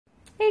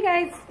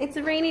Hey guys, it's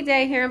a rainy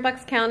day here in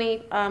Bucks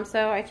County,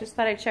 so I just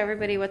thought I'd show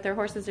everybody what their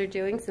horses are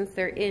doing since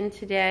they're in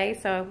today.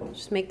 So we'll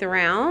just make the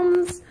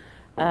rounds.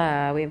 We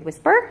have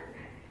Whisper,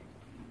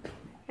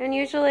 and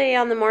usually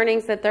on the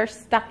mornings that they're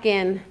stuck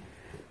in,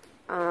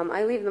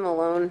 I leave them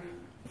alone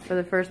for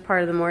the first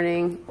part of the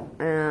morning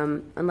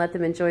and let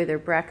them enjoy their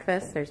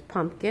breakfast. There's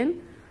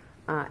Pumpkin,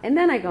 and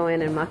then I go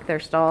in and muck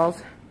their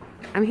stalls.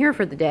 I'm here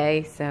for the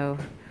day, so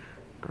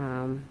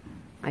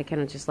I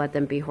kind of just let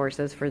them be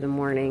horses for the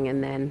morning,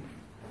 and then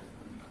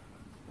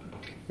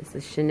this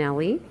is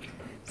Chanelli.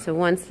 So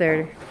once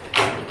they're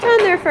done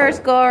their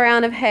first go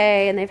around of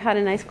hay and they've had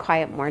a nice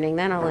quiet morning,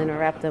 then I'll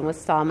interrupt them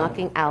with stall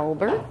mucking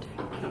Albert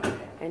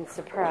and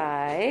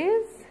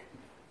Surprise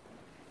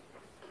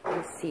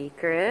and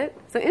Secret.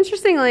 So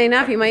interestingly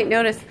enough, you might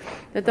notice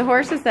that the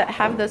horses that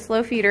have the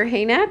slow feeder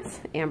hay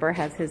nets, Amber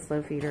has his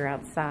slow feeder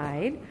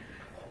outside,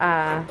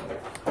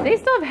 they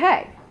still have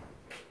hay.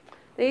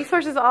 These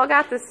horses all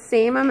got the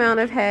same amount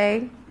of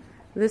hay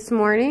this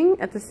morning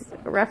at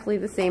roughly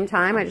the same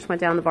time. I just went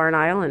down the barn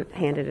aisle and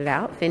handed it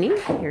out. Finny,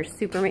 here's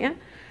Superman.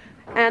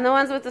 And the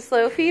ones with the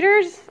slow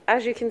feeders,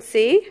 as you can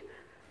see,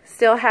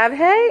 still have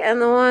hay,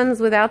 and the ones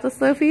without the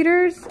slow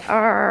feeders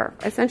are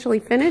essentially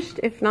finished,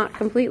 if not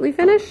completely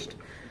finished.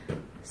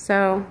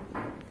 So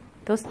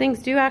those things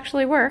do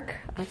actually work.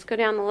 Let's go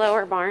down the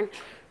lower barn.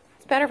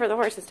 It's better for the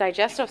horse's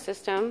digestive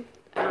system,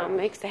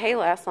 makes the hay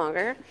last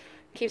longer,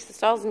 keeps the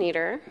stalls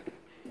neater.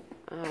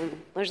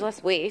 There's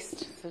less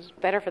waste, so it's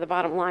better for the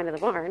bottom line of the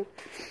barn.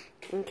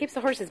 And keeps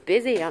the horses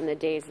busy on the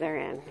days they're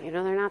in. You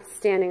know, they're not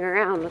standing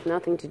around with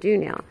nothing to do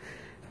now.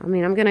 I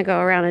mean, I'm going to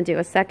go around and do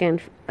a second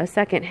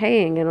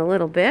haying in a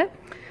little bit.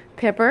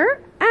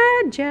 Pipper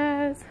and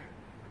Jazz.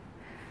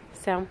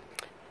 So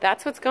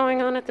that's what's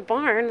going on at the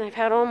barn. I've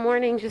had all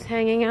morning just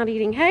hanging out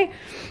eating hay.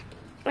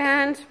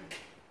 And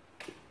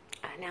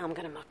now I'm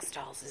going to muck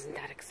stalls. Isn't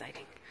that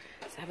exciting?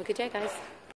 So have a good day, guys.